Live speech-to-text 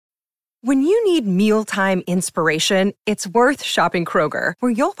When you need mealtime inspiration, it's worth shopping Kroger,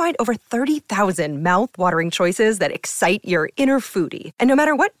 where you'll find over 30,000 mouth-watering choices that excite your inner foodie. And no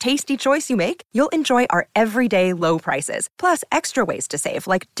matter what tasty choice you make, you'll enjoy our everyday low prices, plus extra ways to save,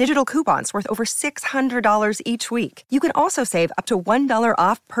 like digital coupons worth over $600 each week. You can also save up to $1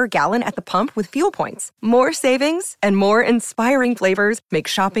 off per gallon at the pump with fuel points. More savings and more inspiring flavors make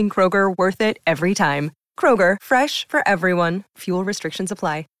shopping Kroger worth it every time. Kroger, fresh for everyone. Fuel restrictions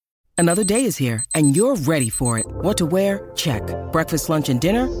apply. Another day is here, and you're ready for it. What to wear? Check. Breakfast, lunch, and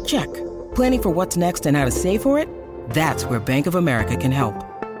dinner? Check. Planning for what's next and how to save for it? That's where Bank of America can help.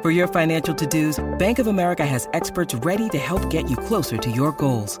 For your financial to-dos, Bank of America has experts ready to help get you closer to your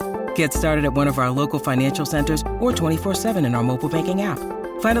goals. Get started at one of our local financial centers or 24/7 in our mobile banking app.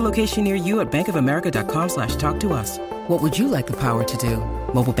 Find a location near you at bankofamerica.com/talktous. What would you like the power to do?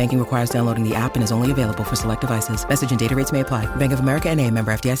 Mobile banking requires downloading the app and is only available for select devices. Message and data rates may apply. Bank of America N.A.,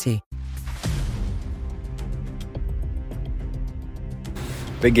 member FDIC.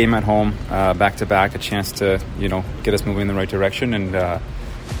 Big game at home, back-to-back, a chance to, get us moving in the right direction. And it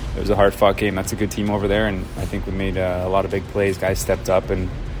was a hard-fought game. That's a good team over there, and I think we made a lot of big plays. Guys stepped up and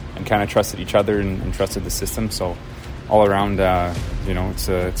kind of trusted each other and trusted the system. So all around, it's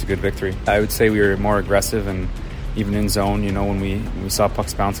a good victory. I would say we were more aggressive and even in zone, when we saw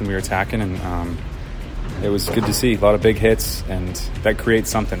pucks bouncing, we were attacking, and it was good to see. A lot of big hits, and that creates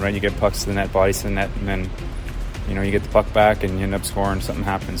something, right? You get pucks to the net, bodies to the net, and then, you get the puck back and you end up scoring. Something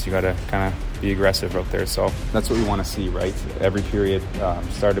happens. You got to kind of be aggressive out there. So that's what we want to see, right? Every period,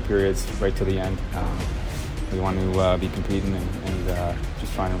 start of periods, right to the end. We want to be competing and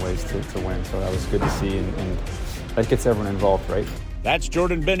just finding ways to win. So that was good to see, and that gets everyone involved, right? That's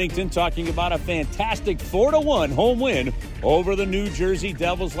Jordan Bennington talking about a fantastic 4-1 home win over the New Jersey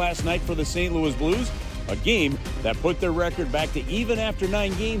Devils last night for the St. Louis Blues, a game that put their record back to even after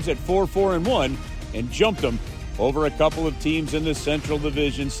 9 games at 4-4-1 and jumped them over a couple of teams in the Central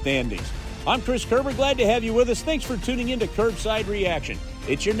Division standings. I'm Chris Kerber. Glad to have you with us. Thanks for tuning in to Curbside Reaction.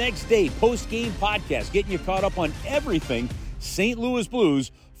 It's your next day post-game podcast, getting you caught up on everything St. Louis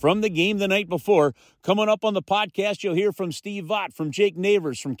Blues from the game the night before. Coming up on the podcast, you'll hear from Steve Vaught, from Jake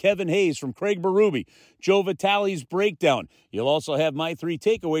Neighbors, from Kevin Hayes, from Craig Berube, Joe Vitale's breakdown. You'll also have my 3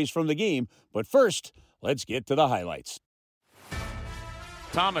 takeaways from the game. But first, let's get to the highlights.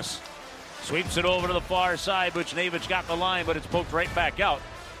 Thomas sweeps it over to the far side. Buchnevich got the line, but it's poked right back out.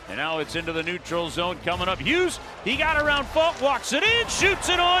 And now it's into the neutral zone coming up. Hughes, he got around Falk, walks it in, shoots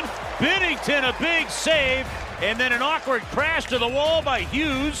it on. Binnington, a big save. And then an awkward crash to the wall by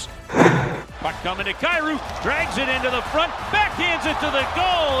Hughes. Puck coming to Kyrou, drags it into the front, backhands it to the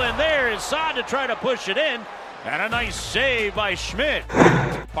goal, and there is Saad to try to push it in. And a nice save by Schmidt.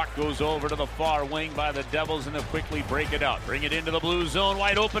 Puck goes over to the far wing by the Devils, and they'll quickly break it out. Bring it into the blue zone,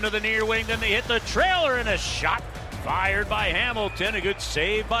 wide open to the near wing, then they hit the trailer, and a shot fired by Hamilton. A good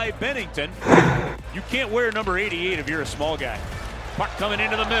save by Bennington. You can't wear number 88 if you're a small guy. Puck coming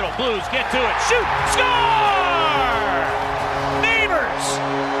into the middle. Blues get to it. Shoot! Score! Neighbors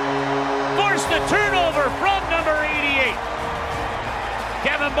force the turnover from number 88.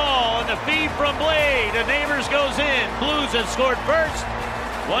 Kevin Ball and the feed from Blade. The Neighbors goes in. Blues have scored first.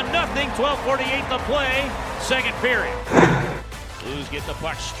 1-0, 12:48 to play. Second period. Blues get the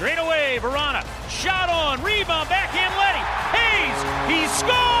puck straight away. Verana, shot on, rebound, backhand Letty. Hayes, he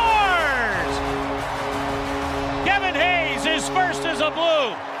scores! Kevin Hayes, his first as a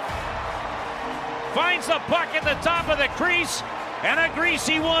Blue. Finds the puck at the top of the crease, and a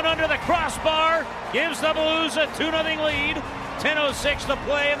greasy one under the crossbar gives the Blues a 2-0 lead. 10:06 to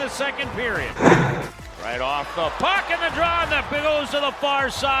play in the second period. Right off the puck and the draw, and that goes to the far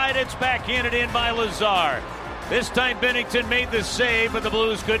side. It's backhanded in by Lazar. This time Bennington made the save, but the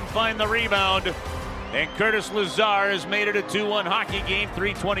Blues couldn't find the rebound. And Curtis Lazar has made it a 2-1 hockey game,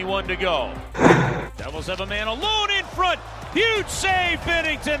 3:21 to go. Devils have a man alone in front. Huge save,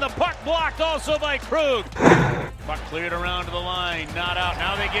 Bennington. The puck blocked also by Krug. Puck cleared around to the line, not out.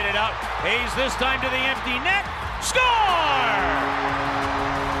 Now they get it out. Hayes this time to the empty net. Score!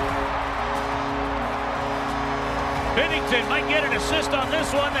 Bennington might get an assist on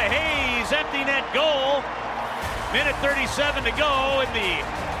this one. The Hayes empty net goal. Minute 37 to go in the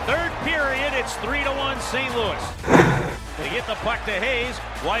third period. It's 3-1 St. Louis. They get the puck to Hayes,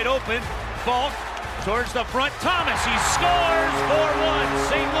 wide open. Falk towards the front. Thomas, he scores 4-1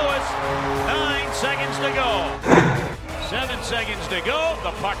 St. Louis. 9 seconds to go. 7 seconds to go.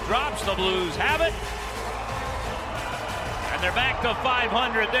 The puck drops. The Blues have it. And they're back to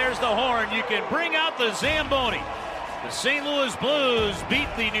 500. There's the horn. You can bring out the Zamboni. The St. Louis Blues beat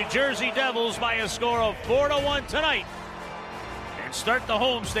the New Jersey Devils by a score of 4-1 tonight. Sharks start the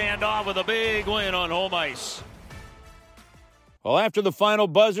homestand off with a big win on home ice. Well, after the final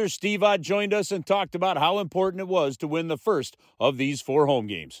buzzer, Steve Ott joined us and talked about how important it was to win the first of these 4 home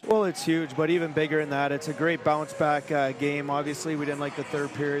games. Well, it's huge, but even bigger than that, it's a great bounce-back game. Obviously, we didn't like the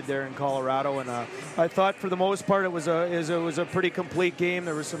third period there in Colorado, and I thought for the most part it was a pretty complete game.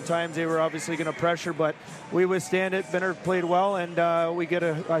 There were some times they were obviously going to pressure, but we withstand it. Benner played well, and we get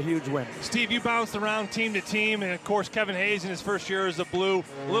a huge win. Steve, you bounced around team to team, and of course Kevin Hayes in his first year as a Blue,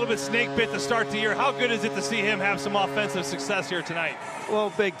 a little bit snake bit to start the year. How good is it to see him have some offensive success here tonight? Well,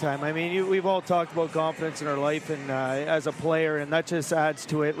 big time. I mean, we've all talked about confidence in our life and as a player, and that just adds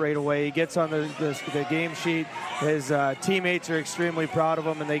to it right away. He gets on the game sheet. His teammates are extremely proud of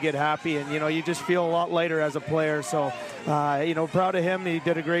him, and they get happy. And, you just feel a lot lighter as a player. So, proud of him. He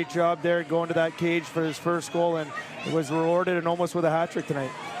did a great job there going to that cage for his first goal and was rewarded and almost with a hat trick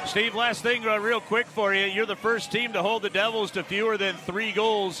tonight. Steve, last thing real quick for you. You're the first team to hold the Devils to fewer than 3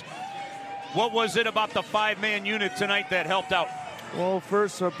 goals. What was it about the 5-man unit tonight that helped out? Well,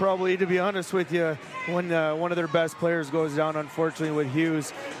 first, probably, to be honest with you, when one of their best players goes down, unfortunately, with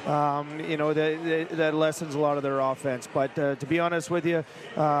Hughes, that lessens a lot of their offense. But to be honest with you,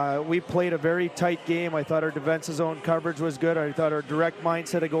 we played a very tight game. I thought our defensive zone coverage was good. I thought our direct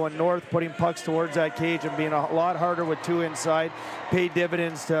mindset of going north, putting pucks towards that cage and being a lot harder with 2 inside, paid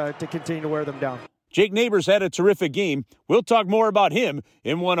dividends to continue to wear them down. Jake Neighbors had a terrific game. We'll talk more about him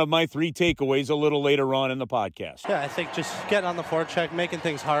in one of my 3 takeaways a little later on in the podcast. Yeah, I think just getting on the forecheck, making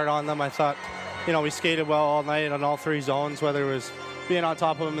things hard on them. I thought, we skated well all night on all 3 zones, whether it was being on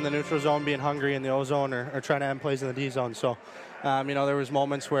top of them in the neutral zone, being hungry in the O zone, or trying to end plays in the D zone. So, there was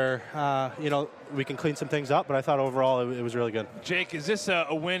moments where, we can clean some things up, but I thought overall it was really good. Jake, is this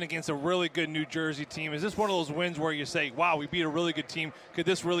a win against a really good New Jersey team? Is this one of those wins where you say, wow, we beat a really good team? Could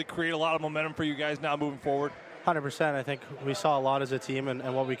this really create a lot of momentum for you guys now moving forward? 100%. I think we saw a lot as a team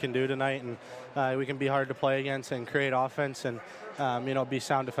and what we can do tonight, and we can be hard to play against and create offense and, be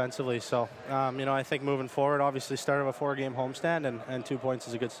sound defensively. So, I think moving forward, obviously start of a 4-game homestand, and 2 points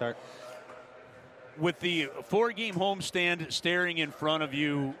is a good start. With the 4-game homestand staring in front of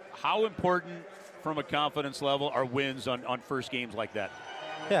you, how important from a confidence level are wins on first games like that?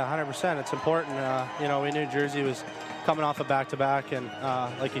 Yeah, 100%. It's important. We knew Jersey was coming off a back-to-back, and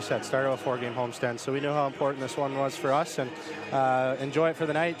like you said, started a 4-game homestand. So we knew how important this one was for us, and enjoy it for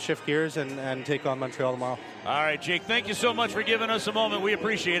the night, shift gears, and take on Montreal tomorrow. All right, Jake, thank you so much for giving us a moment. We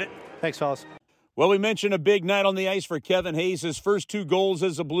appreciate it. Thanks, fellas. Well, we mentioned a big night on the ice for Kevin Hayes. His first 2 goals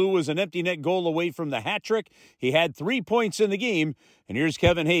as a Blue was an empty net goal away from the hat trick. He had 3 points in the game, and here's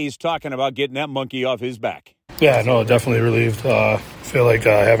Kevin Hayes talking about getting that monkey off his back. Yeah, no, definitely relieved. Feel like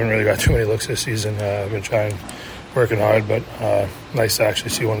I haven't really got too many looks this season. I've been working hard, but nice to actually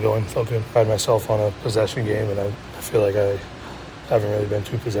see one going. Felt good. I had myself on a possession game, and I feel like I haven't really been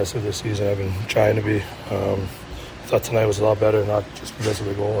too possessive this season. I've been trying to be. I thought tonight was a lot better, not just because of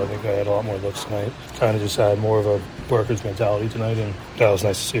the goal. I think I had a lot more looks tonight. Kind of just had more of a worker's mentality tonight, and that was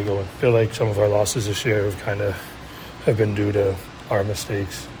nice to see it going. I feel like some of our losses this year have been due to our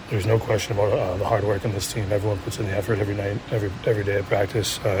mistakes. There's no question about the hard work in this team. Everyone puts in the effort every night, every day of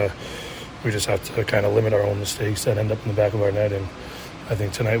practice. We just have to kind of limit our own mistakes that end up in the back of our net, and I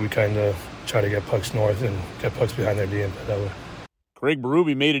think tonight we kind of try to get pucks north and get pucks behind their D and play that way. Craig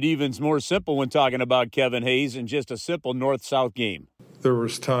Berube made it even more simple when talking about Kevin Hayes in just a simple north-south game. There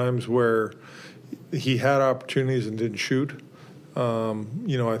was times where he had opportunities and didn't shoot.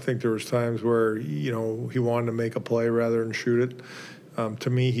 I think there was times where, he wanted to make a play rather than shoot it. To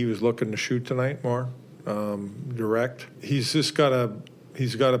me, he was looking to shoot tonight more, direct. He's got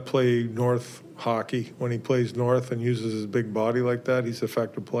to play north hockey. When he plays north and uses his big body like that, he's an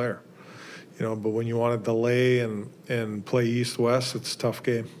effective player. But when you want to delay and play east-west, it's a tough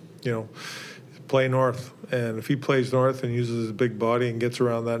game. Play north. And if he plays north and uses his big body and gets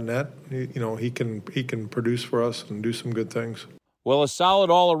around that net, he can produce for us and do some good things. Well, a solid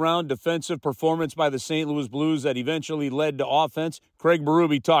all-around defensive performance by the St. Louis Blues that eventually led to offense. Craig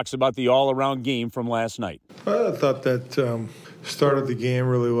Berube talks about the all-around game from last night. I thought that started the game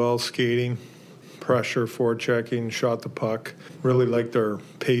really well, skating, pressure, forechecking, shot the puck. Really liked our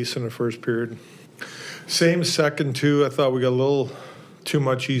pace in the first period. Same second, too. I thought we got a little too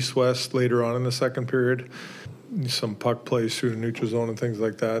much east-west later on in the second period. Some puck plays through the neutral zone and things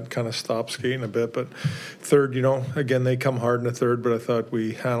like that. Kind of stopped skating a bit. But third, again, they come hard in the third, but I thought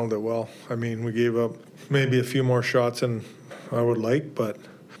we handled it well. I mean, we gave up maybe a few more shots than I would like, but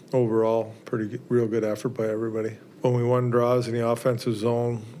overall, real good effort by everybody. When we won draws in the offensive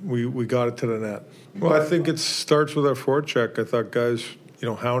zone, we got it to the net. Well, I think it starts with our forecheck. I thought guys,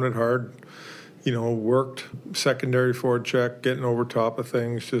 hounded hard, worked secondary forecheck, getting over top of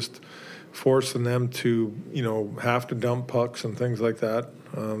things, just forcing them to, have to dump pucks and things like that.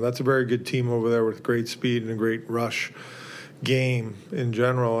 That's a very good team over there with great speed and a great rush game in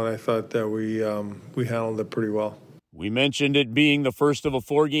general, and I thought that we handled it pretty well. We mentioned it being the first of a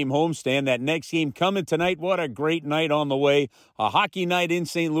 4-game homestand. That next game coming tonight. What a great night on the way. A hockey night in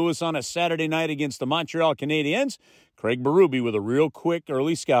St. Louis on a Saturday night against the Montreal Canadiens. Craig Berube with a real quick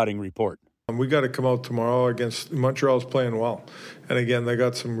early scouting report. We got to come out tomorrow against Montreal's playing well. And again, they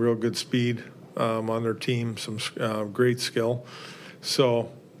got some real good speed on their team, some great skill. So,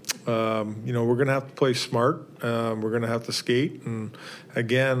 we're going to have to play smart. We're going to have to skate. And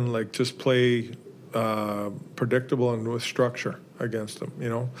again, just play predictable and with structure against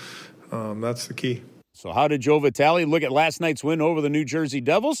them, that's the key. So how did Joe Vitale look at last night's win over the New Jersey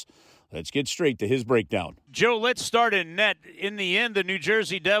Devils? Let's get straight to his breakdown. Joe, let's start in net. In the end, the New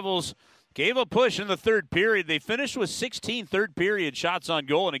Jersey Devils gave a push in the third period. They finished with 16 third-period shots on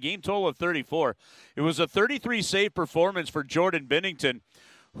goal and a game total of 34. It was a 33-save performance for Jordan Binnington,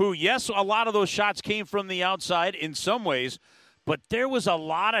 who, yes, a lot of those shots came from the outside in some ways, but there was a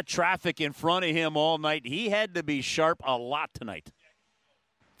lot of traffic in front of him all night. He had to be sharp a lot tonight.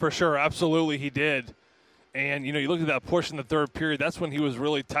 For sure, absolutely he did. And, you look at that push in the third period, that's when he was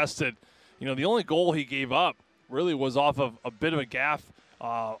really tested. The only goal he gave up really was off of a bit of a gaff,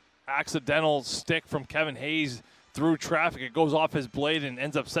 accidental stick from Kevin Hayes through traffic. It goes off his blade and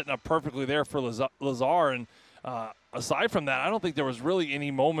ends up setting up perfectly there for Lazar. And aside from that, I don't think there was really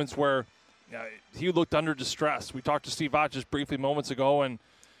any moments where he looked under distress. We talked to Steve Ott just briefly moments ago, and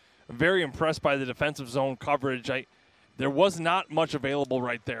very impressed by the defensive zone coverage. There was not much available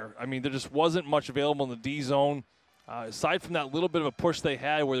right there. There just wasn't much available in the D zone. Aside from that little bit of a push they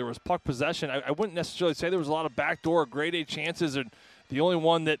had where there was puck possession, I wouldn't necessarily say there was a lot of backdoor grade A chances. And the only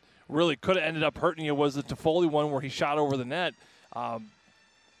one that really could have ended up hurting you was the Toffoli one where he shot over the net.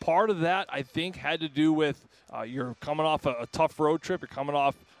 Part of that, I think, had to do with you're coming off a tough road trip. You're coming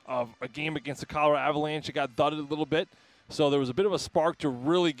off of a game against the Colorado Avalanche. It got thudded a little bit. So there was a bit of a spark to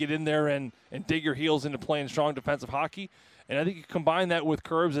really get in there and dig your heels into playing strong defensive hockey. And I think you combine that with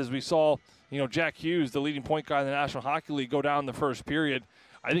Kerbs, as we saw, Jack Hughes, the leading point guy in the National Hockey League, go down in the first period.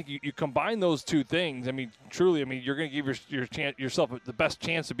 I think you combine those two things. Truly, you're going to give yourself the best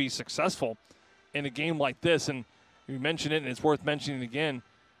chance to be successful in a game like this. And you mentioned it, and it's worth mentioning again.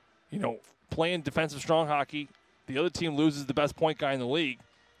 Playing defensive strong hockey, the other team loses the best point guy in the league,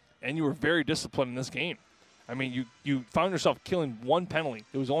 and you were very disciplined in this game. You found yourself killing one penalty.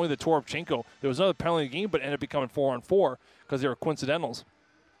 It was only the Toropchenko. There was another penalty in the game, but ended up becoming 4-on-4 because they were coincidentals.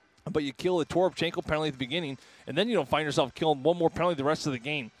 But you kill the Toropchenko penalty at the beginning, and then you don't find yourself killing one more penalty the rest of the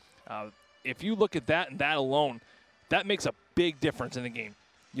game. If you look at that and that alone, that makes a big difference in the game.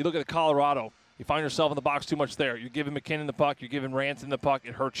 You look at the Colorado, you find yourself in the box too much there. You're giving McKinnon the puck, you're giving Ranson the puck,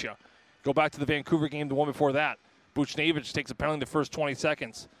 it hurts you. Go back to the Vancouver game, the one before that. Buchnevich takes a penalty in the first 20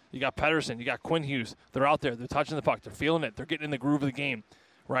 seconds. You got Pettersson, you got Quinn Hughes. They're out there, they're touching the puck, they're feeling it, they're getting in the groove of the game,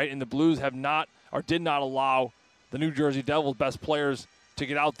 right? And the Blues have not, or did not allow the New Jersey Devils' best players to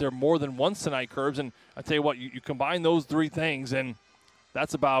get out there more than once tonight, Kerbs. And I tell you what, you combine those three things, and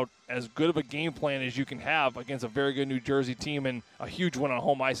that's about as good of a game plan as you can have against a very good New Jersey team and a huge win on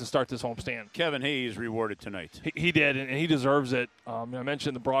home ice to start this homestand. Kevin Hayes rewarded tonight. He did, and he deserves it. I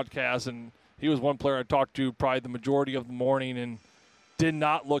mentioned the broadcast, and he was one player I talked to probably the majority of the morning and did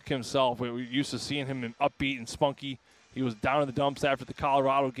not look himself. We were used to seeing him upbeat and spunky. He was down in the dumps after the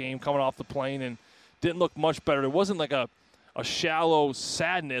Colorado game, coming off the plane, and didn't look much better. It wasn't like a shallow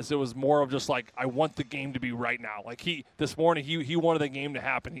sadness. It was more of just like, I want the game to be right now. Like this morning, he wanted the game to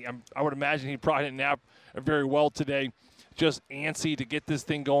happen. I would imagine he probably didn't nap very well today. Just antsy to get this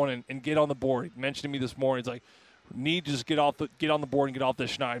thing going and get on the board. He mentioned to me this morning, he's like, need to just get on the board and get off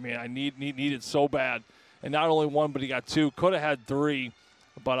this schneid, man. I need it so bad. And not only one, but he got two. Could have had three,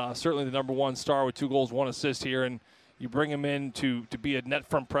 but certainly the number one star with 2 goals, 1 assist here. And you bring him in to be a net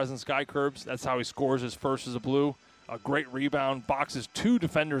front presence guy, Kerbs. That's how he scores his first as a Blue. A great rebound, boxes 2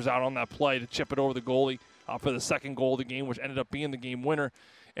 defenders out on that play to chip it over the goalie for the second goal of the game, which ended up being the game winner.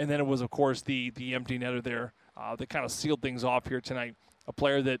 And then it was, of course, the empty netter there that kind of sealed things off here tonight. A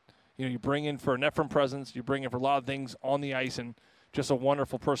player that you bring in for a net front presence, you bring in for a lot of things on the ice, and just a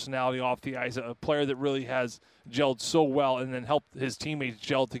wonderful personality off the ice. A player that really has gelled so well and then helped his teammates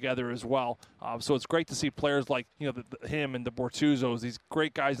gel together as well. So it's great to see players like him and the Bortuzos, these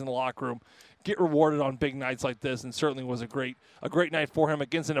great guys in the locker room, get rewarded on big nights like this, and certainly was a great night for him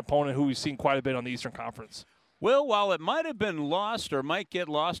against an opponent who we've seen quite a bit on the Eastern Conference. Well, while it might have been lost or might get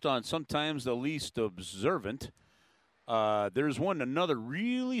lost on sometimes the least observant, there's another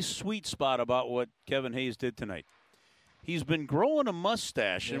really sweet spot about what Kevin Hayes did tonight. He's been growing a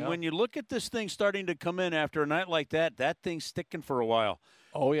mustache, and when you look at this thing starting to come in after a night like that, that thing's sticking for a while.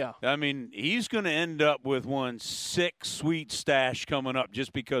 Oh, yeah. I mean, he's going to end up with one sick, sweet stash coming up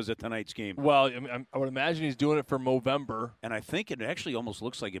just because of tonight's game. Well, I would imagine he's doing it for Movember. And I think it actually almost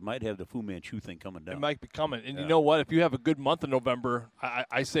looks like it might have the Fu Manchu thing coming down. It might be coming. And you know what? If you have a good month of November,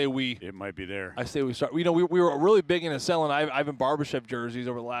 I say we – it might be there. I say we start – we were really big into selling Ivan Barbashev jerseys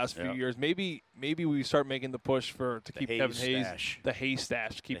over the last few years. Maybe we start making the push to keep Kevin Hayes – the Hayes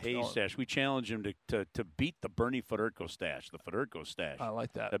stash. The Hayes stash. We challenge him to beat the Bernie Fedorko stash, the Fedorko stash. I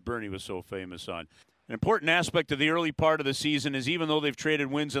like that Bernie was so famous on. An important aspect of the early part of the season is even though they've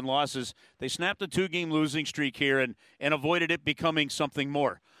traded wins and losses, they snapped a 2-game losing streak here and avoided it becoming something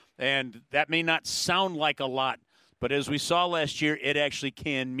more. And that may not sound like a lot, but as we saw last year, it actually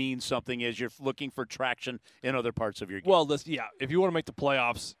can mean something as you're looking for traction in other parts of your game. Well, if you want to make the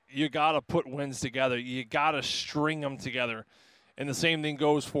playoffs, you got to put wins together. You got to string them together. And the same thing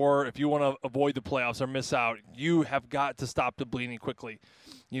goes for if you want to avoid the playoffs or miss out, you have got to stop the bleeding quickly.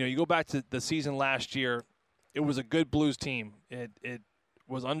 You go back to the season last year, it was a good Blues team. It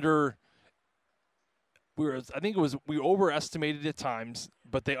was under we overestimated at times,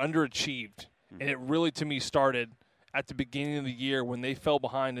 but they underachieved. And it really, to me, started at the beginning of the year when they fell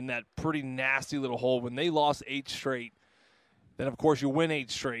behind in that pretty nasty little hole. When they lost 8 straight, then, of course, you win 8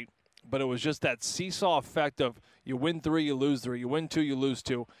 straight. But it was just that seesaw effect of you win 3, you lose 3, you win 2, you lose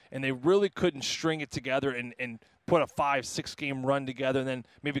 2. And they really couldn't string it together and put a 5-6 game run together and then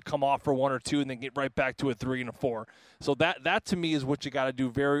maybe come off for 1 or 2 and then get right back to a 3 and a 4. So that to me is what you got to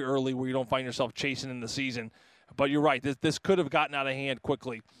do very early where you don't find yourself chasing in the season. But you're right, this could have gotten out of hand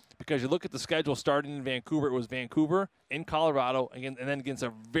quickly. Because you look at the schedule starting in Vancouver, it was Vancouver, in Colorado, and then against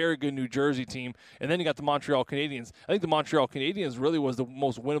a very good New Jersey team. And then you got the Montreal Canadiens. I think the Montreal Canadiens really was the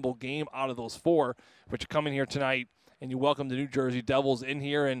most winnable game out of those 4. But you come in here tonight, and you welcome the New Jersey Devils in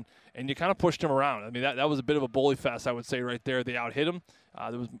here, and you kind of pushed them around. I mean, that was a bit of a bully fest, I would say, right there. They out-hit them.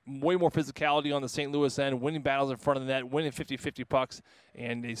 There was way more physicality on the St. Louis end, winning battles in front of the net, winning 50-50 pucks,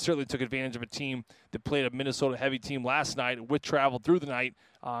 and they certainly took advantage of a team that played a Minnesota-heavy team last night, with travel through the night,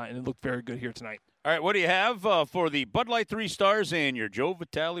 and it looked very good here tonight. All right, what do you have for the Bud Light 3 stars and your Joe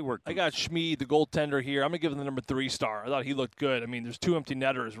Vitale work? I got Schmid, the goaltender here. I'm going to give him the number 3 star. I thought he looked good. I mean, there's 2 empty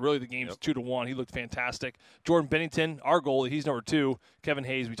netters. Really, the game's 2-1. He looked fantastic. Jordan Binnington, our goalie, he's number 2. Kevin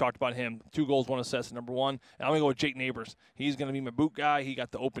Hayes, we talked about him. 2 goals, 1 assist, number 1. And I'm going to go with Jake Neighbors. He's going to be my boot guy. He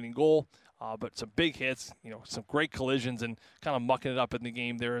got the opening goal. But some big hits, some great collisions and kind of mucking it up in the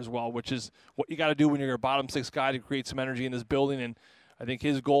game there as well, which is what you got to do when you're a bottom 6 guy to create some energy in this building. And I think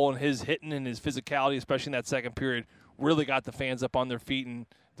his goal and his hitting and his physicality, especially in that second period, really got the fans up on their feet, and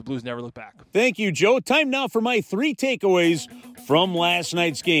the Blues never looked back. Thank you, Joe. Time now for my 3 takeaways from last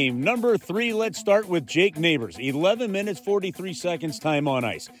night's game. Number 3, let's start with Jake Neighbors. 11 minutes, 43 seconds time on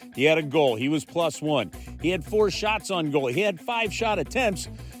ice. He had a goal. He was +1. He had 4 shots on goal. He had 5 shot attempts,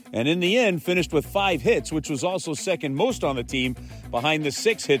 and in the end finished with 5 hits, which was also second most on the team behind the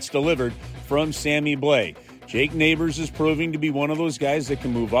 6 hits delivered from Sammy Blais. Jake Neighbors is proving to be one of those guys that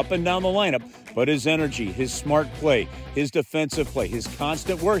can move up and down the lineup, but his energy, his smart play, his defensive play, his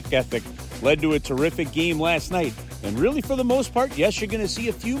constant work ethic led to a terrific game last night. And really, for the most part, yes, you're going to see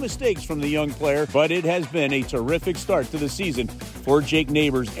a few mistakes from the young player, but it has been a terrific start to the season for Jake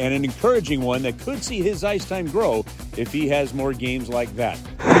Neighbors and an encouraging one that could see his ice time grow if he has more games like that.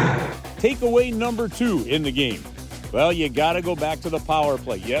 Takeaway number 2 in the game. Well, you got to go back to the power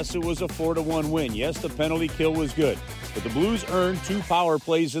play. Yes, it was a 4-1 win. Yes, the penalty kill was good. But the Blues earned 2 power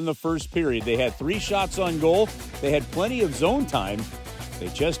plays in the first period. They had 3 shots on goal. They had plenty of zone time. They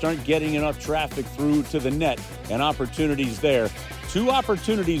just aren't getting enough traffic through to the net and opportunities there. 2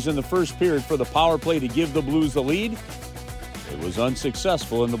 opportunities in the first period for the power play to give the Blues the lead. It was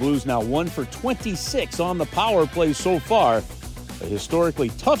unsuccessful, and the Blues now 1 for 26 on the power play so far. A historically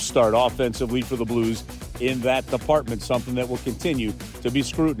tough start offensively for the Blues in that department, something that will continue to be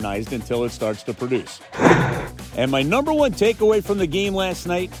scrutinized until it starts to produce. And my number 1 takeaway from the game last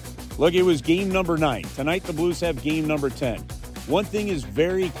night, look, it was game number 9. Tonight the Blues have game number 10. One thing is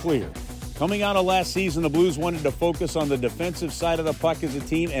very clear. Coming out of last season, the Blues wanted to focus on the defensive side of the puck as a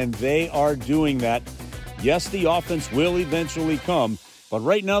team, and they are doing that. Yes, the offense will eventually come, but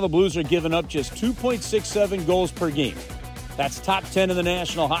right now the Blues are giving up just 2.67 goals per game. That's top 10 in the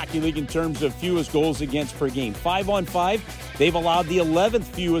National Hockey League in terms of fewest goals against per game. 5-on-5, they've allowed the 11th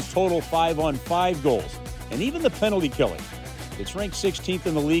fewest total 5-on-5 goals. And even the penalty killing, it's ranked 16th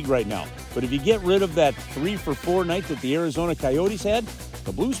in the league right now. But if you get rid of that 3-for-4 night that the Arizona Coyotes had,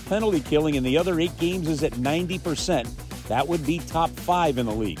 the Blues penalty killing in the other 8 games is at 90%. that would be top 5 in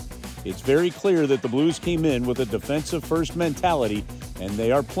the league. It's very clear that the Blues came in with a defensive-first mentality, and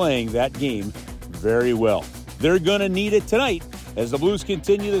they are playing that game very well. They're going to need it tonight as the Blues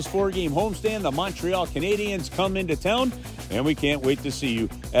continue this 4-game homestand. The Montreal Canadiens come into town, and we can't wait to see you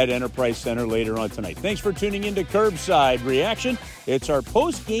at Enterprise Center later on tonight. Thanks for tuning in to Kerbside Reaction. It's our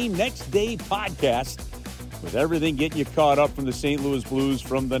post-game next day podcast with everything getting you caught up from the St. Louis Blues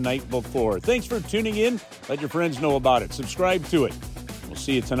from the night before. Thanks for tuning in. Let your friends know about it. Subscribe to it. We'll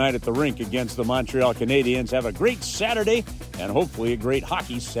see you tonight at the rink against the Montreal Canadiens. Have a great Saturday and hopefully a great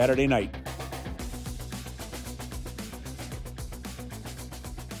hockey Saturday night.